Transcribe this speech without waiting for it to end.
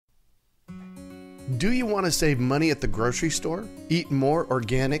Do you want to save money at the grocery store, eat more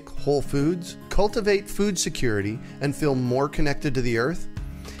organic, whole foods, cultivate food security, and feel more connected to the earth?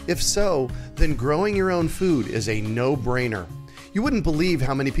 If so, then growing your own food is a no-brainer. You wouldn't believe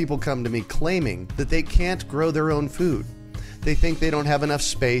how many people come to me claiming that they can't grow their own food. They think they don't have enough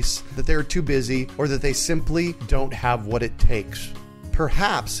space, that they're too busy, or that they simply don't have what it takes.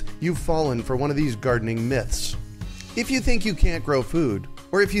 Perhaps you've fallen for one of these gardening myths. If you think you can't grow food,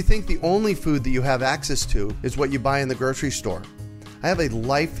 or if you think the only food that you have access to is what you buy in the grocery store, I have a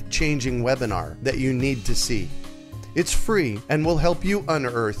life-changing webinar that you need to see. It's free and will help you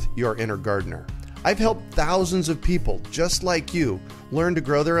unearth your inner gardener. I've helped thousands of people just like you learn to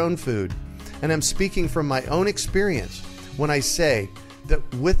grow their own food, and I'm speaking from my own experience when I say that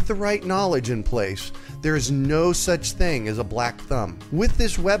with the right knowledge in place, there is no such thing as a black thumb. With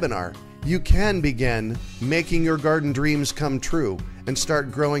this webinar, you can begin making your garden dreams come true and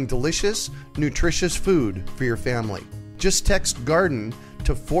start growing delicious, nutritious food for your family. Just text GARDEN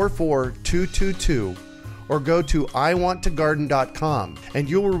to 44222 or go to iwanttogarden.com and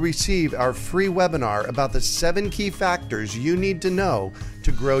you will receive our free webinar about the 7 key factors you need to know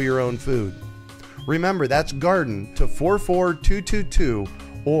to grow your own food. Remember, that's GARDEN to 44222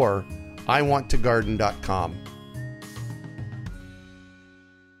 or iwanttogarden.com.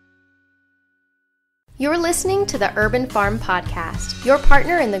 You're listening to the Urban Farm Podcast, your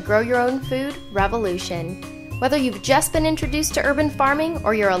partner in the Grow Your Own Food revolution. Whether you've just been introduced to urban farming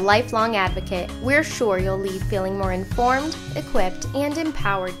or you're a lifelong advocate, we're sure you'll leave feeling more informed, equipped, and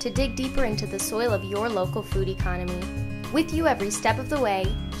empowered to dig deeper into the soil of your local food economy. With you every step of the way,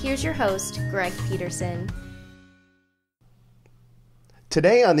 here's your host, Greg Peterson.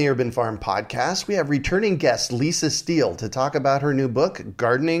 Today on the Urban Farm Podcast, we have returning guest Lisa Steele to talk about her new book,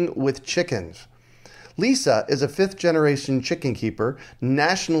 Gardening with Chickens. Lisa is a fifth-generation chicken keeper,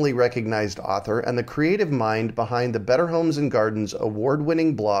 nationally recognized author, and the creative mind behind the Better Homes and Gardens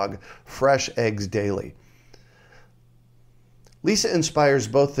award-winning blog, Fresh Eggs Daily. Lisa inspires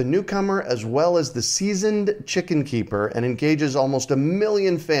both the newcomer as well as the seasoned chicken keeper and engages almost 1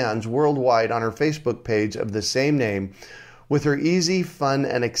 million fans worldwide on her Facebook page of the same name with her easy, fun,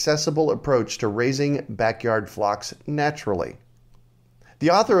 and accessible approach to raising backyard flocks naturally. The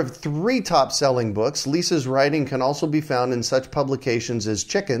author of 3 top-selling books, Lisa's writing can also be found in such publications as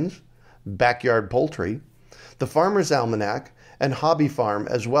Chickens, Backyard Poultry, The Farmer's Almanac, and Hobby Farm,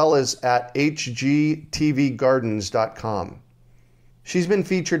 as well as at hgtvgardens.com. She's been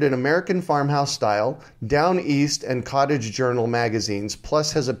featured in American Farmhouse Style, Down East, and Cottage Journal magazines,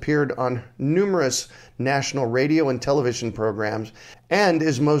 plus has appeared on numerous national radio and television programs, and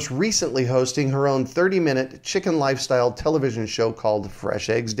is most recently hosting her own 30-minute chicken lifestyle television show called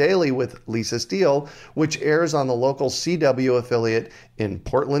Fresh Eggs Daily with Lisa Steele, which airs on the local CW affiliate in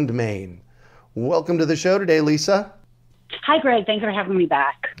Portland, Maine. Welcome to the show today, Lisa. Hi, Greg. Thanks for having me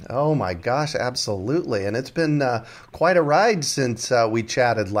back. Oh, my gosh, absolutely. And it's been quite a ride since we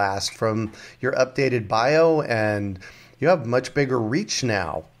chatted last from your updated bio, and you have much bigger reach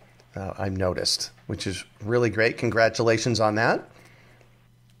now, I've noticed, which is really great. Congratulations on that.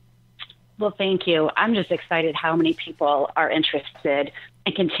 Well, thank you. I'm just excited how many people are interested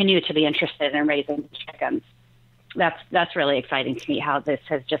and continue to be interested in raising chickens. That's really exciting to me, how this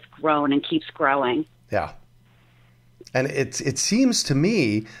has just grown and keeps growing. Yeah. And it seems to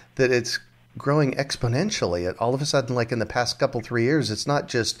me that it's growing exponentially. All of a sudden, like in the past 3 years, it's not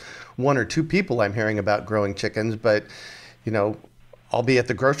just 1 or 2 people I'm hearing about growing chickens, but, you know, I'll be at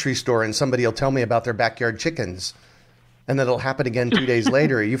the grocery store and somebody will tell me about their backyard chickens. And then it'll happen again 2 days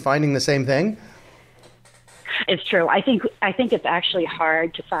later. Are you finding the same thing? It's true. I think it's actually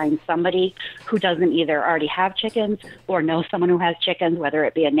hard to find somebody who doesn't either already have chickens or know someone who has chickens, whether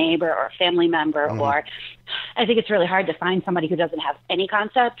it be a neighbor or a family member, or I think it's really hard to find somebody who doesn't have any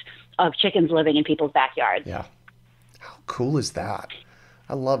concept of chickens living in people's backyards. Yeah. How cool is that?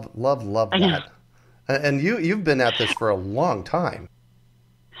 I love that. And you've been at this for a long time.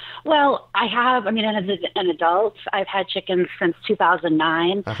 Well, I have. I mean, as an adult, I've had chickens since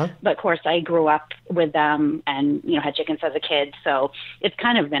 2009. But of course, I grew up with them and, had chickens as a kid. So it's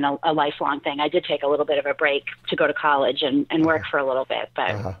kind of been a lifelong thing. I did take a little bit of a break to go to college and work for a little bit.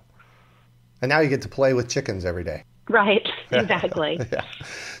 But And now you get to play with chickens every day. Right, exactly. Yeah.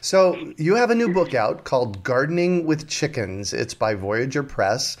 So you have a new book out called Gardening with Chickens. It's by Voyager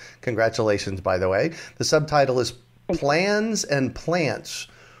Press. Congratulations, by the way. The subtitle is Plans and Plants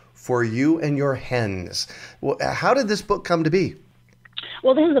for You and Your Hens. How did this book come to be?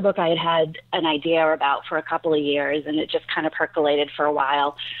 Well, this is a book I had an idea about for a couple of years, and it just kind of percolated for a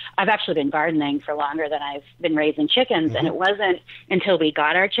while. I've actually been gardening for longer than I've been raising chickens. And it wasn't until we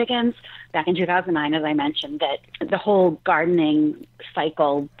got our chickens back in 2009, as I mentioned, that the whole gardening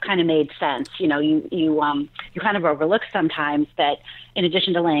cycle kind of made sense. You know, you kind of overlook sometimes that in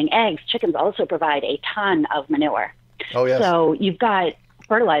addition to laying eggs, chickens also provide a ton of manure. Oh, yes. So you've got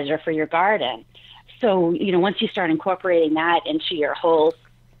fertilizer for your garden. So, you know, once you start incorporating that into your whole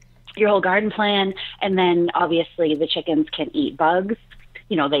garden plan, and then obviously the chickens can eat bugs.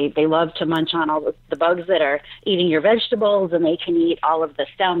 You know, they love to munch on all the bugs that are eating your vegetables, and they can eat all of the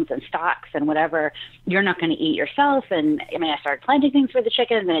stems and stalks and whatever you're not going to eat yourself. And I mean, I started planting things for the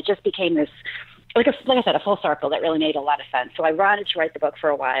chickens, and it just became this, like I said, a full circle that really made a lot of sense. So I wanted to write the book for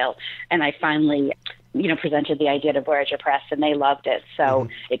a while, and I finally, you know, presented the idea to Voyager Press, and they loved it. So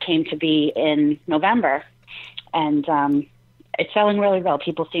it came to be in November, and it's selling really well.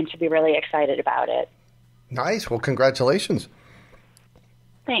 People seem to be really excited about it. Nice. Well, congratulations.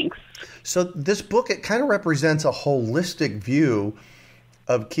 Thanks. So this book, it kind of represents a holistic view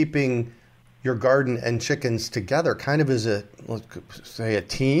of keeping your garden and chickens together, kind of as let's say a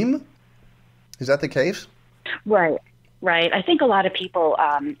team. Is that the case? Right. Right. I think a lot of people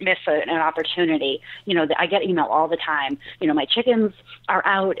miss an opportunity. You know, I get email all the time. You know, my chickens are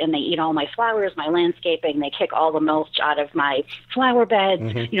out and they eat all my flowers, my landscaping. They kick all the mulch out of my flower beds.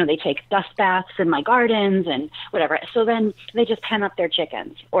 You know, they take dust baths in my gardens and whatever. So then they just pen up their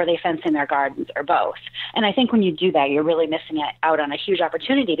chickens, or they fence in their gardens, or both. And I think when you do that, you're really missing out on a huge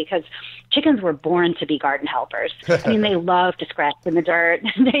opportunity, because chickens were born to be garden helpers. I mean, they love to scratch in the dirt.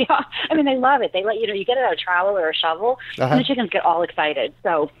 They love it. They let you get it out a trowel or a shovel. And the chickens get all excited.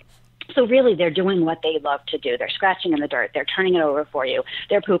 So really, they're doing what they love to do. They're scratching in the dirt. They're turning it over for you.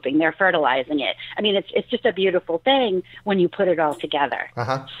 They're pooping. They're fertilizing it. I mean, it's just a beautiful thing when you put it all together.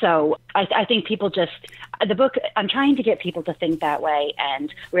 So I think people the book, I'm trying to get people to think that way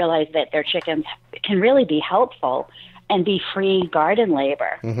and realize that their chickens can really be helpful and be free garden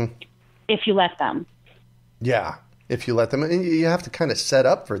labor if you let them. Yeah, if you let them. And you have to kind of set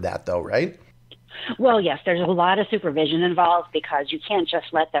up for that, though, right? Well, yes, there's a lot of supervision involved, because you can't just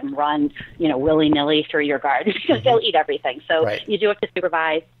let them run, willy-nilly through your garden, because they'll eat everything. So you do have to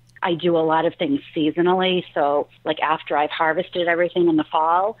supervise. I do a lot of things seasonally. So like after I've harvested everything in the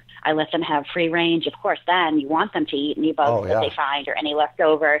fall, I let them have free range. Of course, then you want them to eat any bugs that they find, or any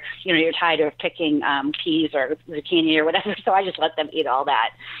leftover. You're tired of picking peas or zucchini or whatever. So I just let them eat all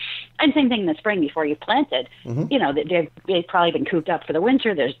that. And same thing in the spring before you've planted. They've probably been cooped up for the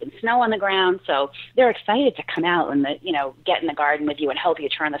winter. There's been snow on the ground. So they're excited to come out and, get in the garden with you and help you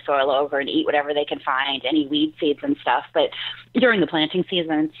turn the soil over and eat whatever they can find, any weed seeds and stuff. But during the planting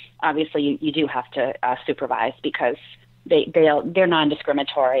season, obviously you do have to supervise, because they're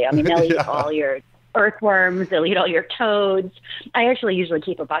non-discriminatory. I mean, they'll eat all your earthworms, they'll eat all your toads. I actually usually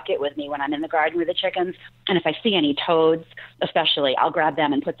keep a bucket with me when I'm in the garden with the chickens, and if I see any toads, especially, I'll grab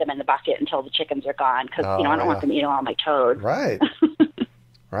them and put them in the bucket until the chickens are gone, because I don't want them eating all my toads. Right.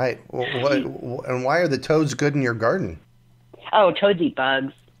 Right. Well, and why are the toads good in your garden? Oh, toads eat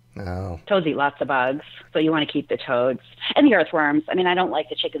bugs. Oh. Toads eat lots of bugs, so you want to keep the toads. And the earthworms. I mean, I don't like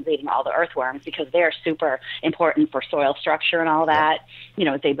the chickens eating all the earthworms, because they're super important for soil structure and all that,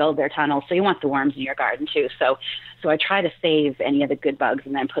 as they build their tunnels. So you want the worms in your garden too. So I try to save any of the good bugs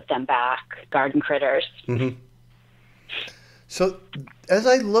and then put them back, garden critters. So as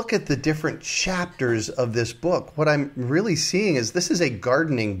I look at the different chapters of this book, what I'm really seeing is this is a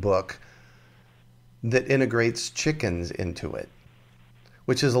gardening book that integrates chickens into it,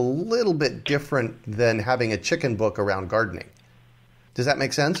 which is a little bit different than having a chicken book around gardening. Does that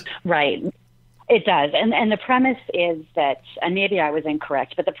make sense? Right. It does. And the premise is that, and maybe I was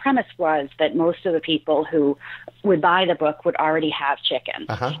incorrect, but the premise was that most of the people who would buy the book would already have chickens,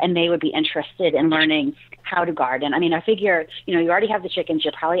 and they would be interested in learning how to garden. I mean, I figure, you already have the chickens,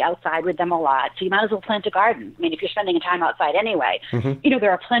 you're probably outside with them a lot, so you might as well plant a garden. I mean, if you're spending time outside anyway,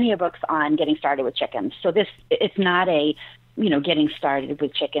 there are plenty of books on getting started with chickens. So it's not a getting started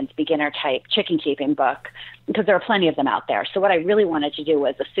with chickens, beginner type chicken keeping book, because there are plenty of them out there. So what I really wanted to do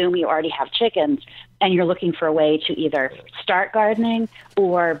was assume you already have chickens and you're looking for a way to either start gardening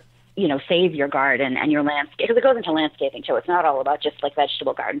or, save your garden and your landscape, because it goes into landscaping too. It's not all about just like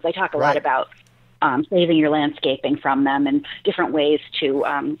vegetable gardens. I talk a lot about saving your landscaping from them and different ways to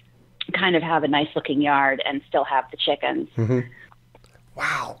kind of have a nice looking yard and still have the chickens.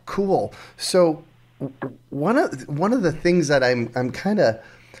 Wow, cool. So one of the things that I'm kind of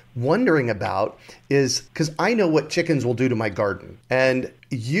wondering about is, because I know what chickens will do to my garden. And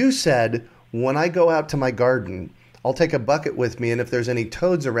you said, when I go out to my garden, I'll take a bucket with me, and if there's any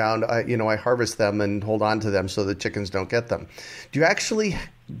toads around, I harvest them and hold on to them so the chickens don't get them. Do you actually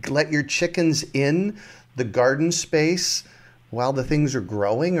let your chickens in the garden space while the things are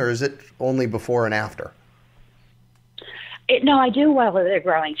growing, or is it only before and after? No, I do while they're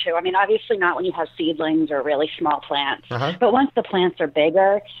growing too. I mean, obviously not when you have seedlings or really small plants. But once the plants are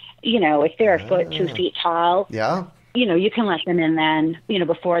bigger, if they're a foot, 2 feet tall, you can let them in then,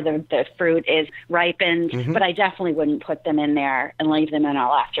 before the fruit is ripened. But I definitely wouldn't put them in there and leave them in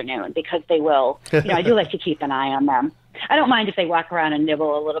all afternoon, because they will, I do like to keep an eye on them. I don't mind if they walk around and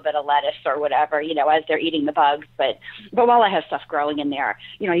nibble a little bit of lettuce or whatever, as they're eating the bugs. But while I have stuff growing in there,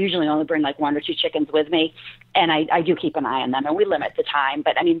 I usually only bring like 1 or 2 chickens with me, and I do keep an eye on them, and we limit the time.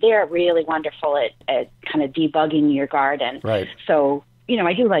 But I mean, they're really wonderful at kind of debugging your garden. Right. So,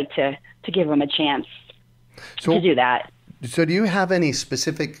 I do like to give them a chance to do that. So do you have any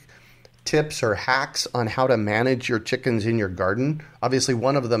specific tips or hacks on how to manage your chickens in your garden? Obviously,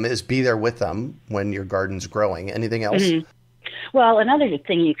 one of them is be there with them when your garden's growing. Anything else? Well, another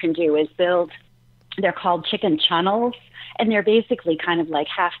thing you can do is they're called chicken channels, and they're basically kind of like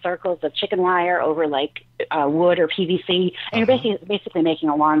half circles of chicken wire over like wood or PVC, and you're basically making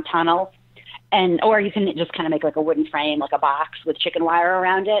a long tunnel. Or you can just kind of make like a wooden frame, like a box with chicken wire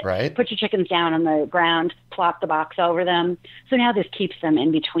around it. Right. Put your chickens down on the ground, plop the box over them. So now this keeps them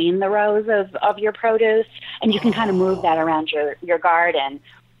in between the rows of your produce, and you can kind of move that around your garden.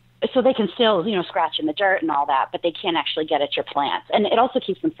 So they can still, scratch in the dirt and all that, but they can't actually get at your plants. And it also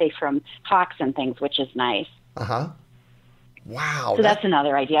keeps them safe from hawks and things, which is nice. Wow. So that's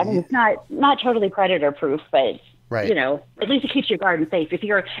another idea. I mean, it's not totally predator proof, but right. At least it keeps your garden safe. If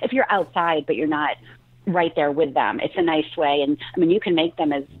you're outside, but you're not right there with them, it's a nice way. And I mean, you can make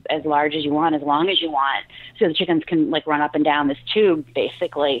them as large as you want, as long as you want, so the chickens can like run up and down this tube,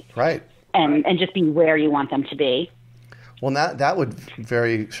 basically. Right. And just be where you want them to be. Well, that would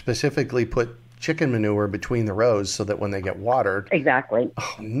very specifically put chicken manure between the rows so that when they get watered. Exactly.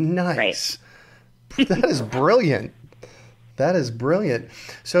 Oh, nice. Right. That is brilliant. That is brilliant.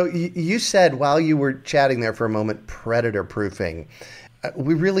 So you said while you were chatting there for a moment, predator proofing.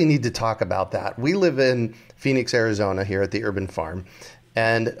 We really need to talk about that. We live in Phoenix, Arizona here at the Urban Farm.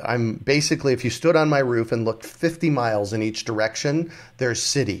 And I'm basically, if you stood on my roof and looked 50 miles in each direction, there's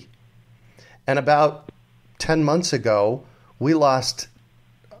city. And about 10 months ago, we lost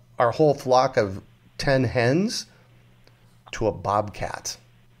our whole flock of 10 hens to a bobcat.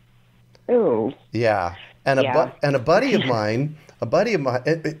 Ooh. Yeah. And a buddy of mine,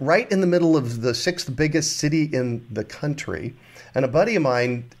 right in the middle of the 6th biggest city in the country, and a buddy of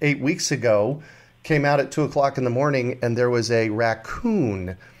mine 8 weeks ago came out at 2:00 in the morning, and there was a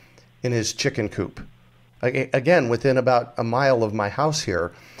raccoon in his chicken coop. Again, within about a mile of my house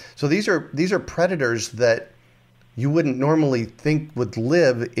here. So these are predators that you wouldn't normally think would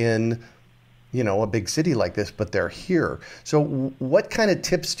live in, a big city like this, but they're here. So what kind of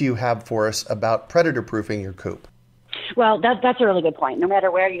tips do you have for us about predator proofing your coop? Well, that's a really good point. No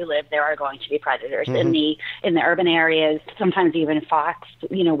matter where you live, there are going to be predators in the urban areas. Sometimes even fox,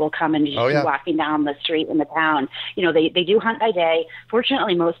 will come and just be walking down the street in the town. They do hunt by day.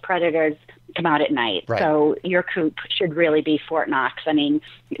 Fortunately, most predators come out at night. Right. So your coop should really be Fort Knox. I mean,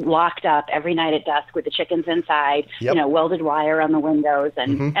 locked up every night at dusk with the chickens inside, welded wire on the windows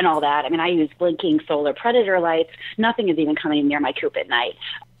and all that. I mean, I use blinking solar predator lights. Nothing is even coming near my coop at night.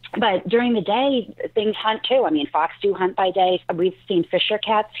 But during the day, things hunt too. I mean, fox do hunt by day. We've seen fisher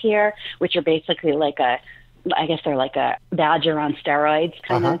cats here, which are basically I guess they're like a badger on steroids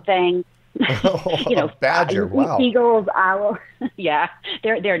kind of thing. Badger, wow. Eagles, owls. Yeah,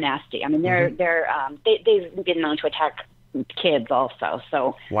 they're nasty. I mean, they've been known to attack kids also.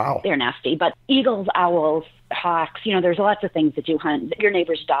 So wow, they're nasty. But eagles, owls, hawks, there's lots of things that do hunt. Your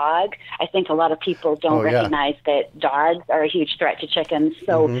neighbor's dog. I think a lot of people don't recognize that dogs are a huge threat to chickens.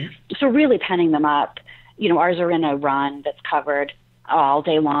 So so really penning them up. Ours are in a run that's covered all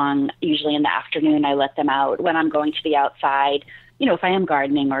day long. Usually in the afternoon, I let them out when I'm going to be outside. If I am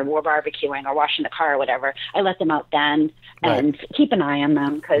gardening or we're barbecuing or washing the car or whatever, I let them out then and keep an eye on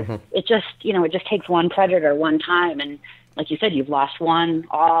them because it just takes one predator one time. And like you said, you've lost one,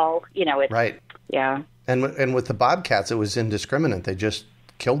 all, it's right. Yeah. And with the bobcats, it was indiscriminate. They just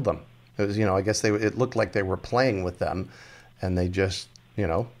killed them. It was, I guess it looked like they were playing with them and they just,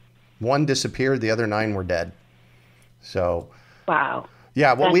 one disappeared. The other 9 were dead. So. Wow.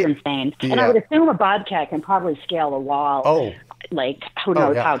 Yeah. Well, that's insane. Yeah. And I would assume a bobcat can probably scale a wall. Oh. Like, who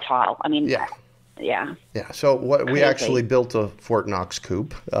knows how tall? I mean, yeah. So we actually built a Fort Knox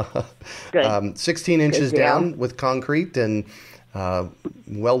coop, 16 inches down with concrete, and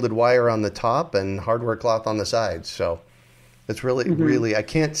welded wire on the top and hardware cloth on the sides. So it's really, really, I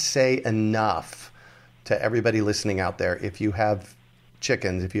can't say enough to everybody listening out there. If you have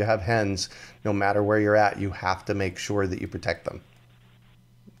chickens, if you have hens, no matter where you're at, you have to make sure that you protect them.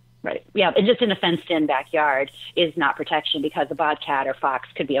 Right. Yeah. And just in a fenced-in backyard is not protection, because a bobcat or fox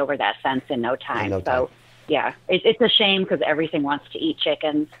could be over that fence in no time. So, yeah, it's a shame because everything wants to eat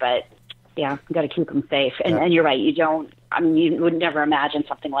chickens, but yeah, you got to keep them safe. And you're right. You would never imagine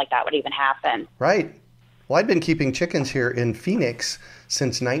something like that would even happen. Right. Well, I've been keeping chickens here in Phoenix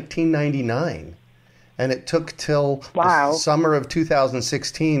since 1999. And it took till the summer of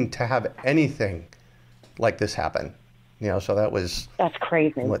 2016 to have anything like this happen. So that's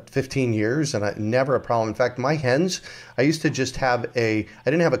crazy. 15 years, and never a problem. In fact, my hens, I used to just have I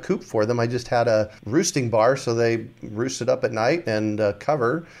didn't have a coop for them. I just had a roosting bar, so they roosted up at night, and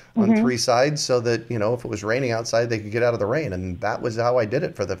cover on three sides so that, if it was raining outside, they could get out of the rain. And that was how I did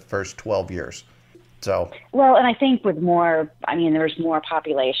it for the first 12 years. So, well, and I think with there's more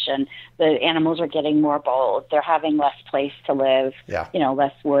population, the animals are getting more bold. They're having less place to live,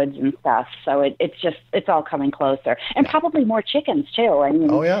 less woods and stuff. So it's all coming closer. And probably more chickens too.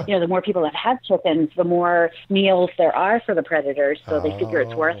 The more people that have chickens, the more meals there are for the predators. So they figure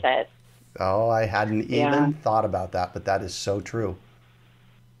it's worth it. Oh, I hadn't even thought about that, but that is so true.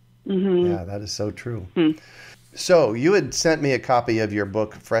 Mm-hmm. Yeah, that is so true. Mm-hmm. So you had sent me a copy of your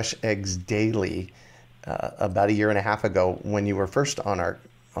book, Fresh Eggs Daily, about a year and a half ago when you were first on our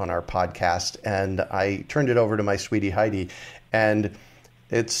podcast, and I turned it over to my sweetie Heidi, and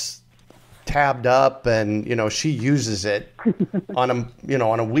it's tabbed up, and she uses it on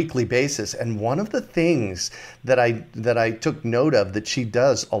a weekly basis. And one of the things that I took note of that she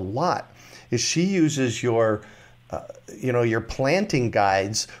does a lot is she uses your planting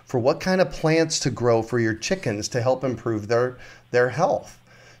guides for what kind of plants to grow for your chickens to help improve their health.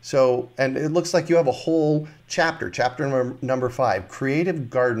 So, and it looks like you have a whole chapter number 5, Creative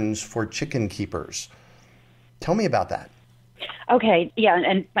Gardens for Chicken Keepers. Tell me about that. Okay, yeah,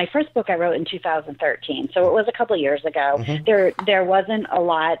 and my first book I wrote in 2013, so it was a couple of years ago. Mm-hmm. There wasn't a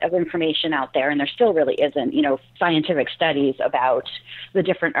lot of information out there, and there still really isn't, scientific studies about the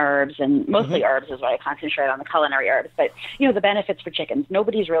different herbs, and mostly herbs is what I concentrate on, the culinary herbs, but, the benefits for chickens.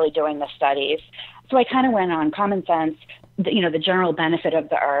 Nobody's really doing the studies. So I kind of went on common sense, the general benefit of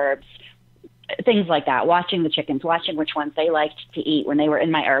the herbs, things like that, watching the chickens, watching which ones they liked to eat when they were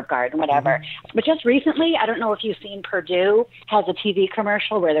in my herb garden, whatever. Mm-hmm. But just recently, I don't know if you've seen, Purdue has a TV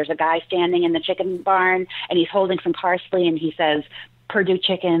commercial where there's a guy standing in the chicken barn and he's holding some parsley and he says, Purdue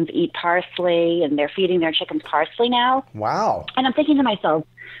chickens eat parsley, and they're feeding their chickens parsley now. Wow. And I'm thinking to myself,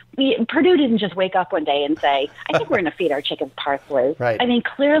 Purdue didn't just wake up one day and say, I think we're going to feed our chickens parsley. Right.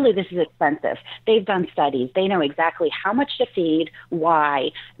 Clearly this is expensive. They've done studies. They know exactly how much to feed,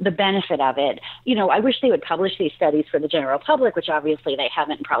 why, the benefit of it. I wish they would publish these studies for the general public, which obviously they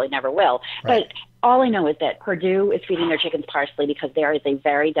haven't and probably never will. Right. But all I know is that Purdue is feeding their chickens parsley because there is a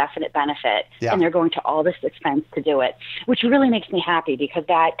very definite benefit, and they're going to all this expense to do it, which really makes me happy because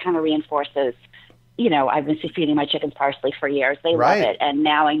that kind of reinforces I've been feeding my chickens parsley for years. They love it. And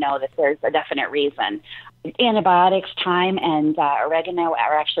now I know that there's a definite reason. Antibiotics, thyme, and oregano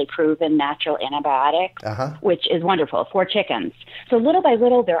are actually proven natural antibiotics, which is wonderful for chickens. So little by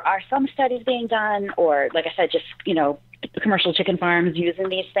little, there are some studies being done, or like I said, just, commercial chicken farms using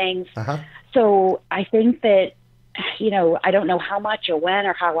these things. So I think that, I don't know how much or when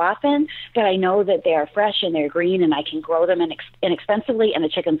or how often, but I know that they are fresh and they're green and I can grow them inexpensively and the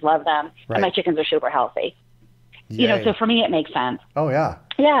chickens love them. Right. And my chickens are super healthy. Yay. So for me, it makes sense. Oh, yeah.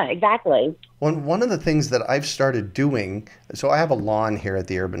 Yeah, exactly. One of the things that I've started doing, so I have a lawn here at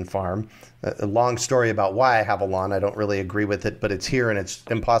the Urban Farm. A long story about why I have a lawn. I don't really agree with it, but it's here and it's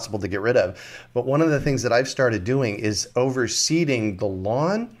impossible to get rid of. But one of the things that I've started doing is overseeding the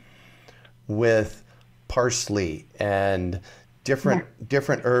lawn with parsley and different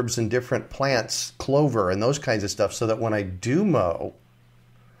herbs and different plants, clover and those kinds of stuff, so that when I do mow,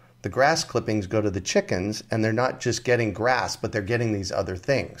 the grass clippings go to the chickens and they're not just getting grass, but they're getting these other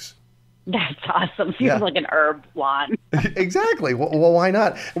things. That's awesome. Seems like an herb lawn. Exactly. Well, why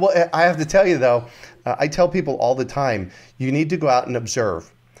not? Well, I have to tell you, though, I tell people all the time, you need to go out and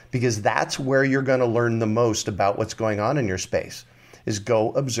observe, because that's where you're going to learn the most about what's going on in your space, is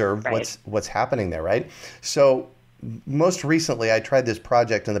go observe what's happening there, right? So most recently, I tried this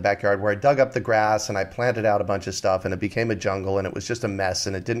project in the backyard where I dug up the grass and I planted out a bunch of stuff, and it became a jungle, and it was just a mess,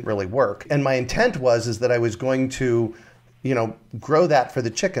 and it didn't really work. And my intent is that I was going to grow that for the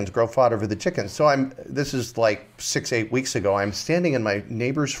chickens, grow fodder for the chickens. So this is like 6-8 weeks ago. I'm standing in my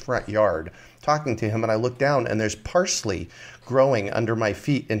neighbor's front yard talking to him, and I look down and there's parsley growing under my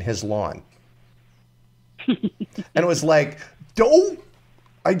feet in his lawn. And it was like,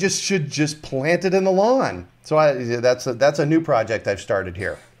 I should just plant it in the lawn. So that's a new project I've started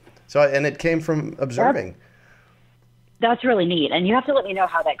here. And it came from observing. That's really neat, and you have to let me know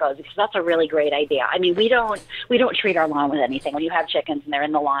how that goes, because that's a really great idea. I mean, we don't treat our lawn with anything. When you have chickens and they're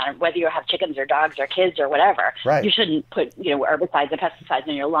in the lawn, whether you have chickens or dogs or kids or whatever, right. You shouldn't put herbicides and pesticides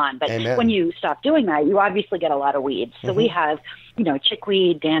in your lawn. But Amen. when you stop doing that, you obviously get a lot of weeds. So we have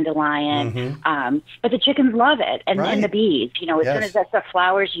chickweed, dandelion, but the chickens love it, and the bees. As soon as that stuff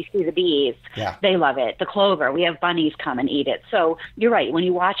flowers, you see the bees. Yeah. They love it. The clover, we have bunnies come and eat it. So you're right. When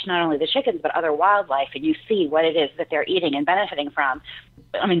you watch not only the chickens but other wildlife, and you see what it is that they're eating and benefiting from,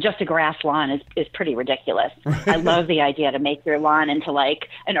 I mean, just a grass lawn is pretty ridiculous. Right. I love the idea to make your lawn into like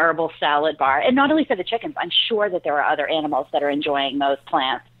an herbal salad bar, and not only for the chickens. I'm sure that there are other animals that are enjoying those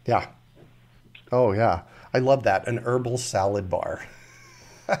plants. Yeah. Oh yeah. I love that, an herbal salad bar.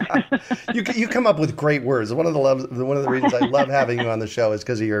 You come up with great words. One of the reasons I love having you on the show is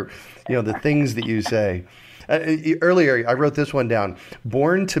because of your, the things that you say. Earlier, I wrote this one down.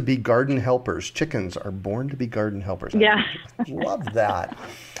 Born to be garden helpers. Chickens are born to be garden helpers. Yeah. Love that.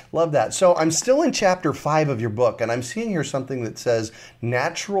 Love that. So I'm still in chapter 5 of your book, and I'm seeing here something that says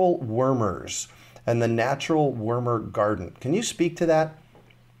natural wormers and the natural wormer garden. Can you speak to that?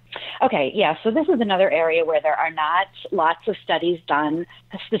 Okay, yeah, so this is another area where there are not lots of studies done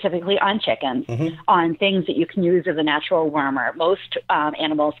specifically on chickens, on things that you can use as a natural wormer. Most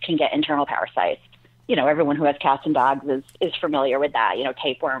animals can get internal parasites. Everyone who has cats and dogs is familiar with that,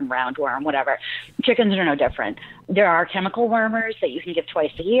 tapeworm, roundworm, whatever. Chickens are no different. There are chemical wormers that you can give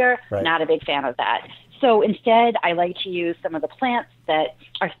twice a year. Right. Not a big fan of that. So instead, I like to use some of the plants that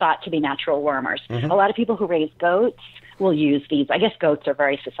are thought to be natural wormers. A lot of people who raise goats will use these. I guess goats are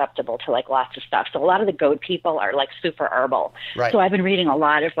very susceptible to like lots of stuff. So a lot of the goat people are like super herbal. Right. So I've been reading a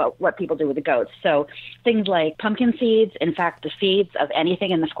lot of what people do with the goats. So things like pumpkin seeds, in fact, the seeds of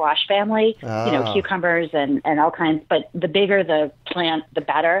anything in the squash family, cucumbers and all kinds. But the bigger the plant, the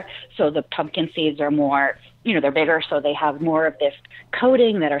better. So the pumpkin seeds are more, they're bigger. So they have more of this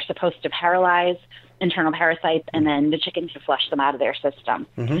coating that are supposed to paralyze internal parasites, and then the chicken can flush them out of their system.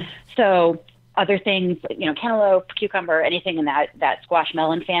 So other things, cantaloupe, cucumber, anything in that squash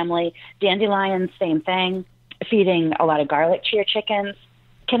melon family. Dandelions, same thing. Feeding a lot of garlic to your chickens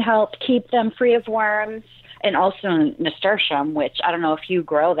can help keep them free of worms. And also nasturtium, which I don't know if you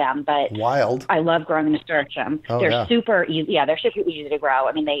grow them, but wild. I love growing nasturtium. Oh, they're super easy. Yeah, they're super easy to grow.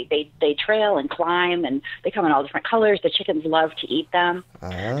 I mean, they trail and climb, and they come in all different colors. The chickens love to eat them.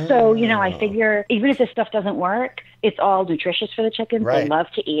 So, I figure even if this stuff doesn't work, it's all nutritious for the chickens. Right. They love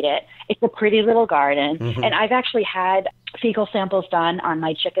to eat it. It's a pretty little garden. And I've actually had fecal samples done on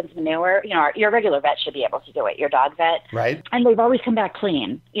my chicken's manure. Your regular vet should be able to do it, your dog vet. Right. And they've always come back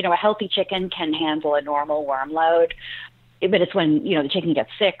clean. A healthy chicken can handle a normal worm load. But it's when, the chicken gets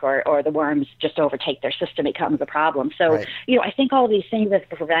sick or the worms just overtake their system, it becomes a problem. So, right. I think all of these things as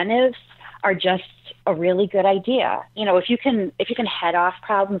preventives are just a really good idea. If you can head off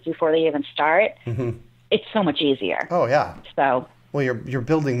problems before they even start, it's so much easier. Oh, yeah. So... Well, you're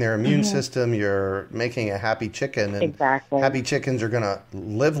building their immune system. You're making a happy chicken. And exactly. Happy chickens are going to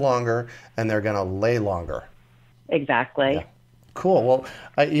live longer, and they're going to lay longer. Exactly. Yeah. Cool.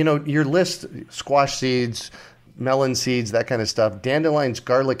 Well, your list, squash seeds, melon seeds, that kind of stuff, dandelions,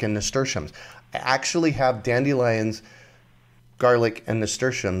 garlic, and nasturtiums. I actually have dandelions, garlic, and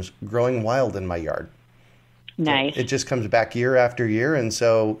nasturtiums growing wild in my yard. Nice. So it just comes back year after year. And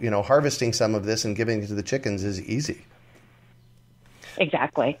so, harvesting some of this and giving it to the chickens is easy.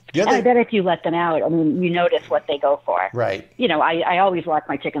 Exactly. And I bet if you let them out, you notice what they go for. Right. I always watch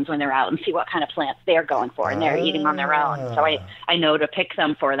my chickens when they're out and see what kind of plants they're going for, and they're eating on their own. So I know to pick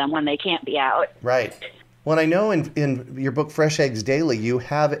them for them when they can't be out. Right. Well, I know in your book, Fresh Eggs Daily, you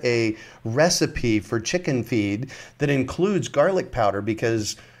have a recipe for chicken feed that includes garlic powder,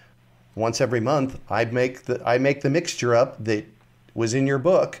 because once every month I make the mixture up that was in your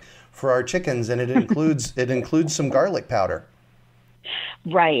book for our chickens, and it includes some garlic powder.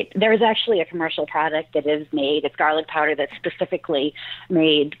 Right. There is actually a commercial product that is made. It's garlic powder that's specifically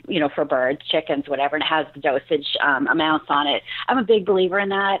made, for birds, chickens, whatever, and it has the dosage amounts on it. I'm a big believer in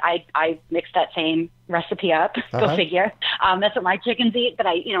that. I mix that same recipe up. Go figure. That's what my chickens eat. But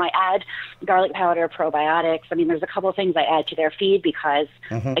I add garlic powder, probiotics. There's a couple of things I add to their feed because,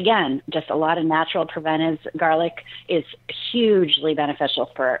 again, just a lot of natural preventives. Garlic is hugely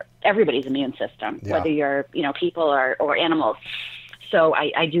beneficial for everybody's immune system, whether you're, people or animals. So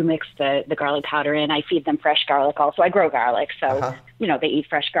I do mix the garlic powder in. I feed them fresh garlic also. I grow garlic, so, they eat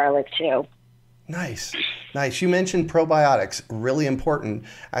fresh garlic too. Nice. Nice. You mentioned probiotics, really important.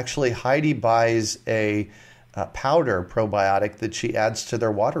 Actually, Heidi buys a powder probiotic that she adds to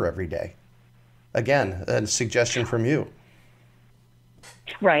their water every day. Again, a suggestion from you.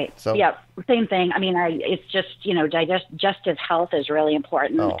 Right. So, yeah. Same thing. I mean, it's just, digestive health is really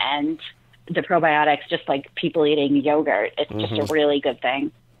important. Oh. And the probiotics, just like people eating yogurt, it's just a really good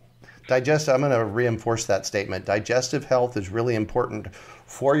thing. I'm going to reinforce that statement. Digestive health is really important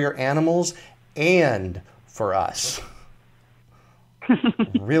for your animals and for us.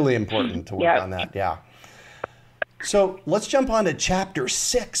 Really important to work on that. Yeah. So let's jump on to chapter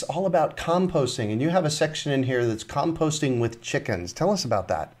 6, all about composting. And you have a section in here that's composting with chickens. Tell us about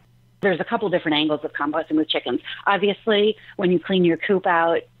that. There's a couple different angles of composting with chickens. Obviously, when you clean your coop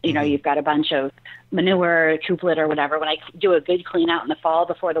out, you've got a bunch of manure, coop litter, whatever. When I do a good clean out in the fall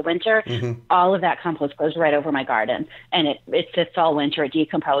before the winter, all of that compost goes right over my garden. And it sits all winter. It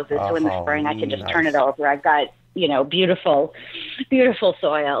decomposes. So in the spring, I can just turn it over. I've got, beautiful, beautiful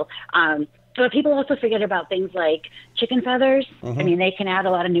soil. But people also forget about things like chicken feathers. I mean, they can add a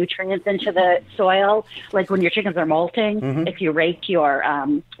lot of nutrients into the soil. Like when your chickens are molting, if you rake your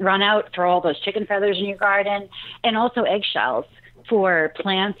run out, throw all those chicken feathers in your garden. And also eggshells for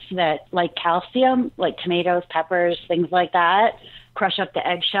plants that like calcium, like tomatoes, peppers, things like that. Crush up the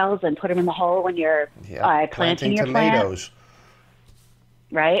eggshells and put them in the hole when you're planting your tomatoes. Plant.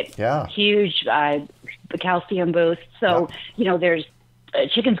 Right? Yeah. Huge calcium boost. So, there's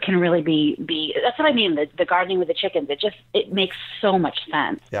chickens can really be that's what I mean, the gardening with the chickens. It makes so much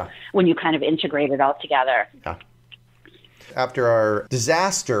sense when you kind of integrate it all together. Yeah. After our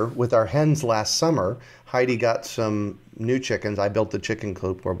disaster with our hens last summer, Heidi got some new chickens. I built the chicken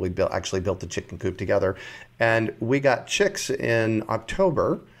coop, or we built the chicken coop together. And we got chicks in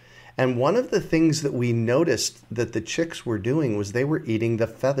October. And one of the things that we noticed that the chicks were doing was they were eating the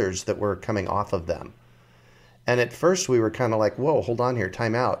feathers that were coming off of them. And at first we were kind of like, whoa, hold on here,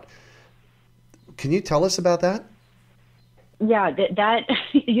 time out. Can you tell us about that? Yeah, that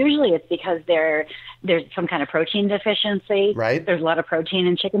usually it's because there's some kind of protein deficiency. Right. There's a lot of protein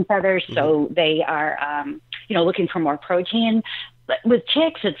in chicken feathers, so they are, looking for more protein. But with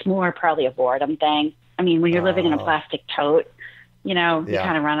chicks, it's more probably a boredom thing. I mean, when you're living in a plastic tote, you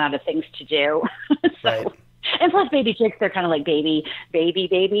kind of run out of things to do. Right. And plus, baby chicks, they're kind of like babies.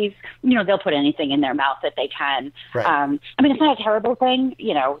 They'll put anything in their mouth that they can. Right. I mean, it's not a terrible thing.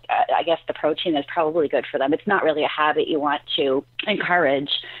 I guess the protein is probably good for them. It's not really a habit you want to encourage.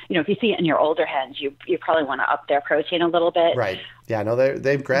 If you see it in your older hens, you probably want to up their protein a little bit. Right. Yeah. No,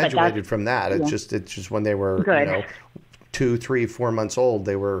 they've graduated from that. It's just when they were 2, 3, 4 months old,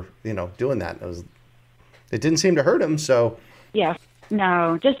 they were doing that. It didn't seem to hurt them. So yeah.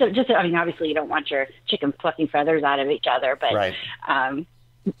 No, I mean, obviously you don't want your chickens plucking feathers out of each other, but, right.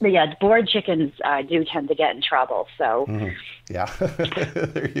 But yeah, bored chickens do tend to get in trouble. So yeah,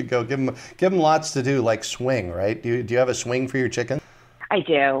 there you go. Give them lots to do, like swing, right? Do you have a swing for your chicken? I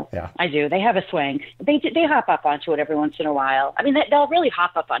do. Yeah, I do. They have a swing. They hop up onto it every once in a while. I mean, they'll really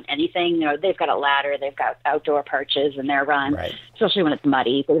hop up on anything. They've got a ladder, they've got outdoor perches in their run, right. Especially when it's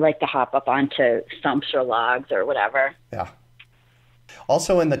muddy. They like to hop up onto stumps or logs or whatever. Yeah.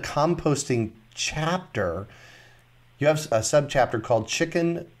 Also in the composting chapter, you have a subchapter called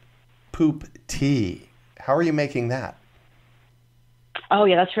Chicken Poop Tea. How are you making that? Oh,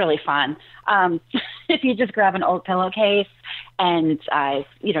 yeah, that's really fun. If you just grab an old pillowcase and,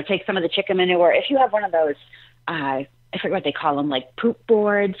 take some of the chicken manure. If you have one of those, I forget what they call them, like poop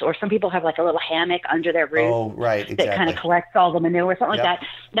boards, or some people have like a little hammock under their roof. Oh, right, exactly. That kind of collects all the manure, something like that.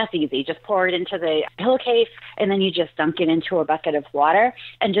 That's easy. Just pour it into the pillowcase, and then you just dunk it into a bucket of water,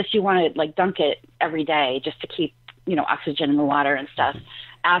 and you want to dunk it every day just to keep, oxygen in the water and stuff.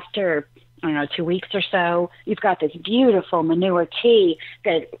 After 2 weeks or so, you've got this beautiful manure tea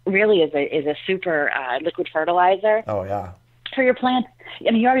that really is a super liquid fertilizer. Oh, yeah. For your plant.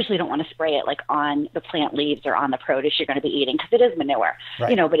 I mean, you obviously don't want to spray it on the plant leaves or on the produce you're going to be eating, because it is manure.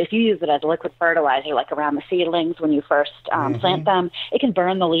 Right. But if you use it as a liquid fertilizer, like around the seedlings when you first plant them, it can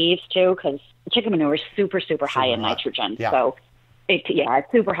burn the leaves too, because chicken manure is super, super high in nitrogen. Yeah. So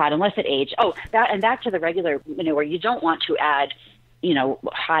it's super hot unless it aged. Oh, and back to the regular manure, you don't want to add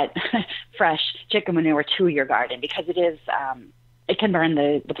hot, fresh chicken manure to your garden, because it is, it can burn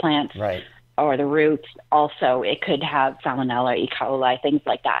the plants. Right. Or the roots. Also, it could have salmonella, E. coli, things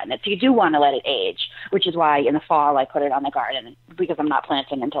like that. And so you do want to let it age, which is why in the fall I put it on the garden, because I'm not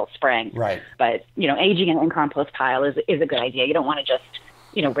planting until spring. Right. But, aging it in compost pile is a good idea. You don't want to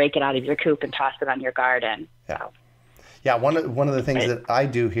just, rake it out of your coop and toss it on your garden. Yeah. So. Yeah. One of the things that I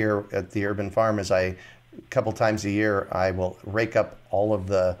do here at the Urban Farm is a couple times a year, I will rake up all of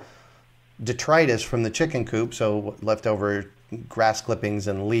the detritus from the chicken coop, so leftover grass clippings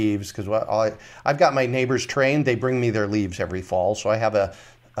and leaves, because I've got my neighbors trained. They bring me their leaves every fall, so I have a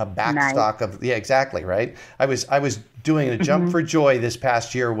backstock of, yeah, exactly, right? I was doing a jump for joy this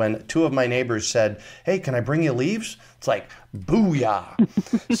past year when two of my neighbors said, hey, can I bring you leaves? It's like,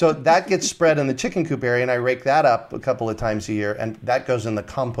 booyah. So that gets spread in the chicken coop area, and I rake that up a couple of times a year, and that goes in the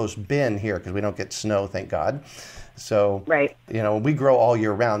compost bin here because we don't get snow, thank God. So, right. We grow all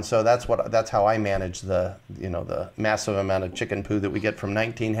year round. So that's how I manage the massive amount of chicken poo that we get from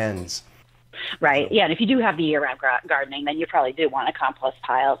 19 hens. Right. Yeah. And if you do have the year-round gardening, then you probably do want a compost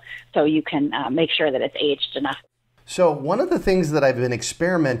pile so you can make sure that it's aged enough. So one of the things that I've been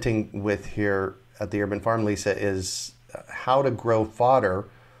experimenting with here at the Urban Farm, Lisa, is how to grow fodder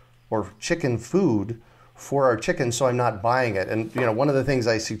or chicken food for our chickens so I'm not buying it. And, one of the things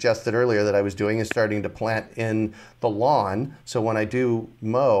I suggested earlier that I was doing is starting to plant in the lawn. So when I do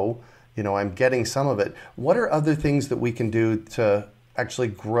mow, I'm getting some of it. What are other things that we can do to actually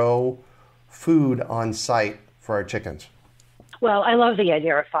grow food on site for our chickens? Well, I love the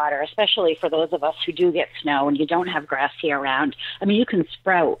idea of fodder, especially for those of us who do get snow and you don't have grass year round. I mean, you can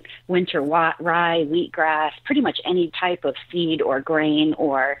sprout winter rye, wheatgrass, pretty much any type of seed or grain,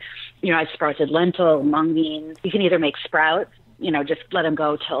 or, I've sprouted lentil, mung beans. You can either make sprouts, just let them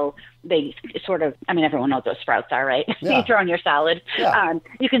go till they sort of, everyone knows what sprouts are, right? Yeah. You throw in your salad. Yeah.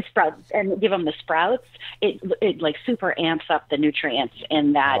 You can sprout and give them the sprouts. It like super amps up the nutrients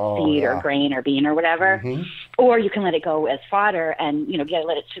in that seed or grain or bean or whatever. Mm-hmm. Or you can let it go as fodder and,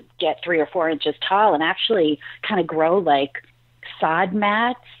 let it get 3 or 4 inches tall and actually kind of grow like sod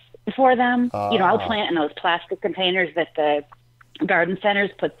mats for them. I'll plant in those plastic containers that the garden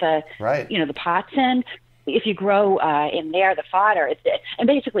centers put the, the pots in. If you grow in there, the fodder, and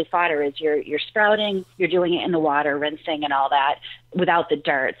basically fodder is you're sprouting, you're doing it in the water, rinsing and all that without the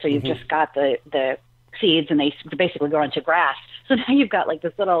dirt. So you've just got the seeds and they basically grow into grass. So now you've got like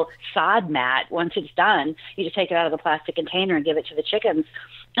this little sod mat. Once it's done, you just take it out of the plastic container and give it to the chickens.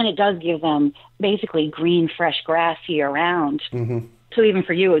 And it does give them basically green, fresh grass year round. Mm-hmm. So even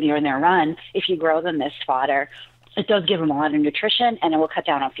for you when you're in their run, if you grow them this fodder, it does give them a lot of nutrition and it will cut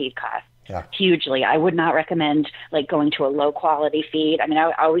down on feed costs. Yeah. Hugely. I would not recommend like going to a low quality feed.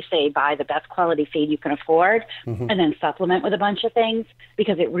 I always say buy the best quality feed you can afford and then supplement with a bunch of things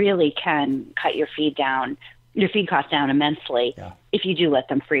because it really can cut your feed costs down immensely if you do let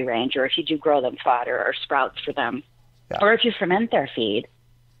them free range or if you do grow them fodder or sprouts for them. Yeah. Or if you ferment their feed.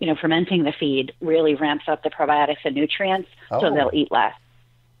 Fermenting the feed really ramps up the probiotics and nutrients so they'll eat less.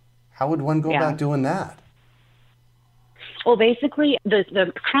 How would one go about doing that? Well, basically,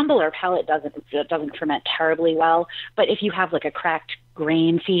 the crumble or pellet doesn't ferment terribly well. But if you have like a cracked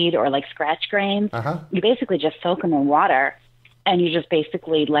grain feed or like scratch grains, you basically just soak them in water, and you're just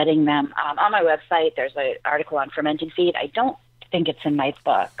basically letting them. On my website, there's an article on fermenting feed. I don't think it's in my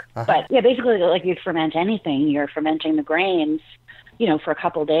book, but yeah, basically, like you ferment anything, you're fermenting the grains, for a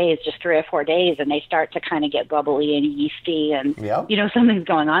couple of days, just 3 or 4 days, and they start to kind of get bubbly and yeasty, and something's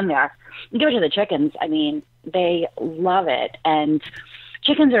going on there. You go to the chickens. They love it. And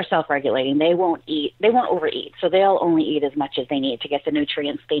chickens are self-regulating. They won't overeat. So they'll only eat as much as they need to get the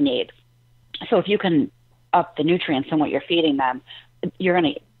nutrients they need. So if you can up the nutrients in what you're feeding them, you're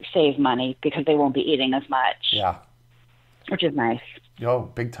going to save money because they won't be eating as much. Yeah. Which is nice. Oh,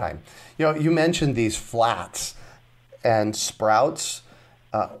 big time. You mentioned these flats and sprouts.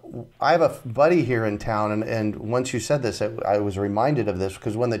 I have a buddy here in town, and once you said this, I was reminded of this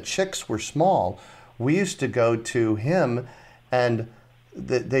because when the chicks were small, we used to go to him, and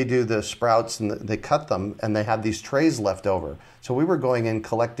they do the sprouts, and they cut them, and they have these trays left over. So we were going in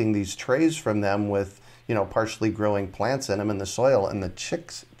collecting these trays from them with, partially growing plants in them in the soil, and the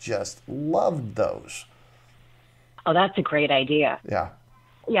chicks just loved those. Oh, that's a great idea. Yeah.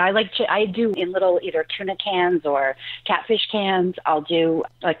 Yeah, I do in little either tuna cans or catfish cans. I'll do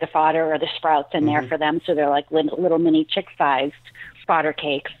like the fodder or the sprouts in there for them. So they're like little mini chick-sized fodder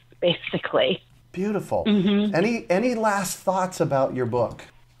cakes, basically. Beautiful. Mm-hmm. Any last thoughts about your book?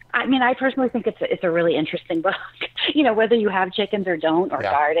 I personally think it's a really interesting book. Whether you have chickens or don't, or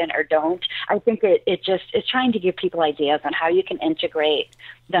garden or don't, I think it's trying to give people ideas on how you can integrate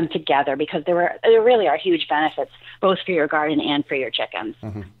them together because there really are huge benefits both for your garden and for your chickens.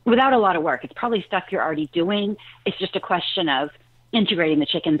 Mm-hmm. Without a lot of work, it's probably stuff you're already doing. It's just a question of integrating the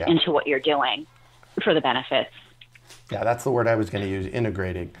chickens into what you're doing for the benefits. Yeah, that's the word I was going to use,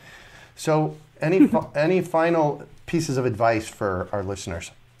 integrating. So any final pieces of advice for our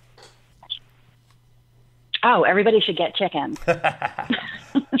listeners? Oh, everybody should get chickens.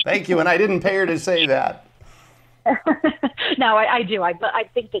 Thank you, and I didn't pay her to say that. No, I do. I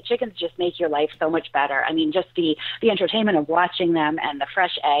think the chickens just make your life so much better. I mean, just the entertainment of watching them and the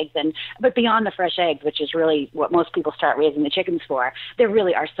fresh eggs, but beyond the fresh eggs, which is really what most people start raising the chickens for, there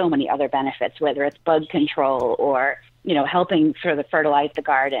really are so many other benefits, whether it's bug control or, helping sort of fertilize the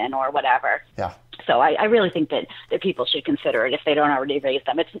garden or whatever. Yeah. So I really think that people should consider it if they don't already raise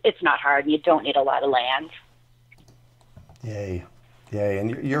them. It's not hard, and you don't need a lot of land. Yay.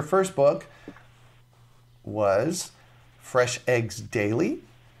 And your first book was Fresh Eggs Daily,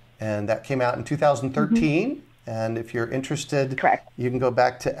 and that came out in 2013. Mm-hmm. And if you're interested, correct, you can go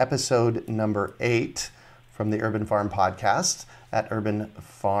back to episode number 8 from the Urban Farm Podcast at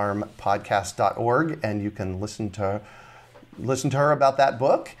urbanfarmpodcast.org, and you can listen to her about that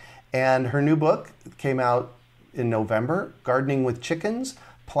book. And her new book came out in November, Gardening with Chickens,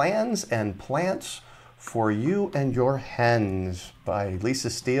 Plans and Plants for You and Your Hens, by Lisa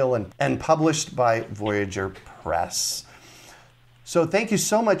Steele and published by Voyager Press. So thank you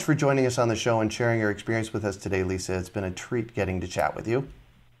so much for joining us on the show and sharing your experience with us today, Lisa. It's been a treat getting to chat with you.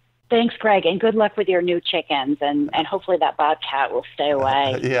 Thanks, Greg, and good luck with your new chickens, and hopefully that bobcat will stay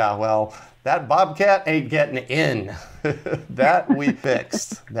away. Yeah, well, that bobcat ain't getting in. That we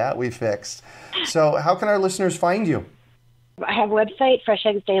fixed. So how can our listeners find you? I have a website,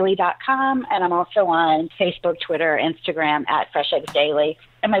 fresheggsdaily.com, and I'm also on Facebook, Twitter, Instagram at Fresh Eggs Daily.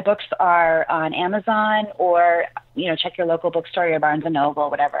 And my books are on Amazon, or, check your local bookstore, your Barnes & Noble,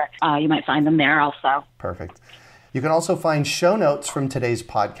 whatever. You might find them there also. Perfect. You can also find show notes from today's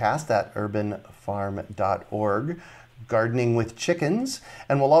podcast at urbanfarm.org, Gardening with Chickens,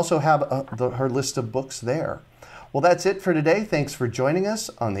 and we'll also have her list of books there. Well, that's it for today. Thanks for joining us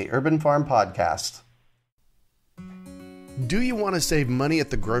on the Urban Farm Podcast. Do you want to save money at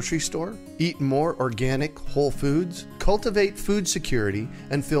the grocery store? Eat more organic, whole foods? Cultivate food security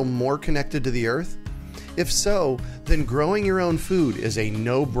and feel more connected to the earth? If so, then growing your own food is a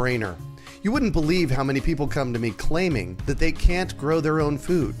no-brainer. You wouldn't believe how many people come to me claiming that they can't grow their own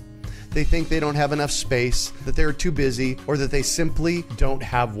food. They think they don't have enough space, that they're too busy, or that they simply don't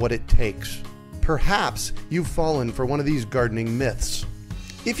have what it takes. Perhaps you've fallen for one of these gardening myths.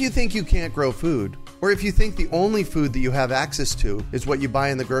 If you think you can't grow food, or if you think the only food that you have access to is what you buy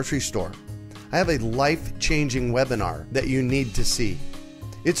in the grocery store, I have a life-changing webinar that you need to see.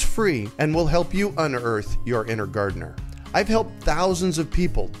 It's free and will help you unearth your inner gardener. I've helped thousands of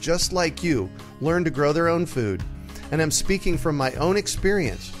people just like you learn to grow their own food, and I'm speaking from my own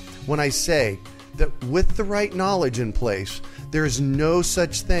experience when I say that with the right knowledge in place, there is no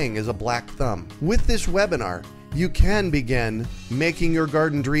such thing as a black thumb. With this webinar, you can begin making your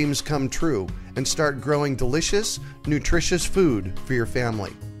garden dreams come true and start growing delicious, nutritious food for your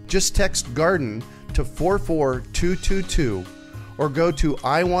family. Just text GARDEN to 44222 or go to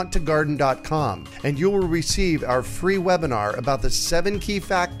iwanttogarden.com and you will receive our free webinar about the 7 key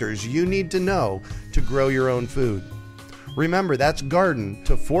factors you need to know to grow your own food. Remember, that's GARDEN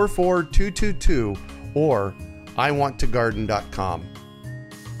to 44222 or iwanttogarden.com.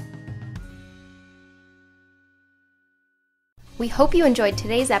 We hope you enjoyed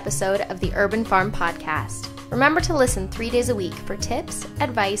today's episode of the Urban Farm Podcast. Remember to listen 3 days a week for tips,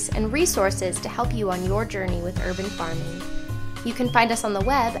 advice, and resources to help you on your journey with urban farming. You can find us on the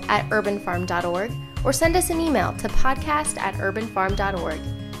web at urbanfarm.org or send us an email to podcast@urbanfarm.org.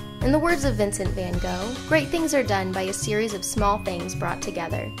 In the words of Vincent van Gogh, great things are done by a series of small things brought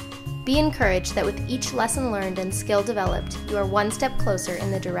together. Be encouraged that with each lesson learned and skill developed, you are one step closer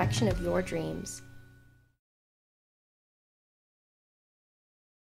in the direction of your dreams.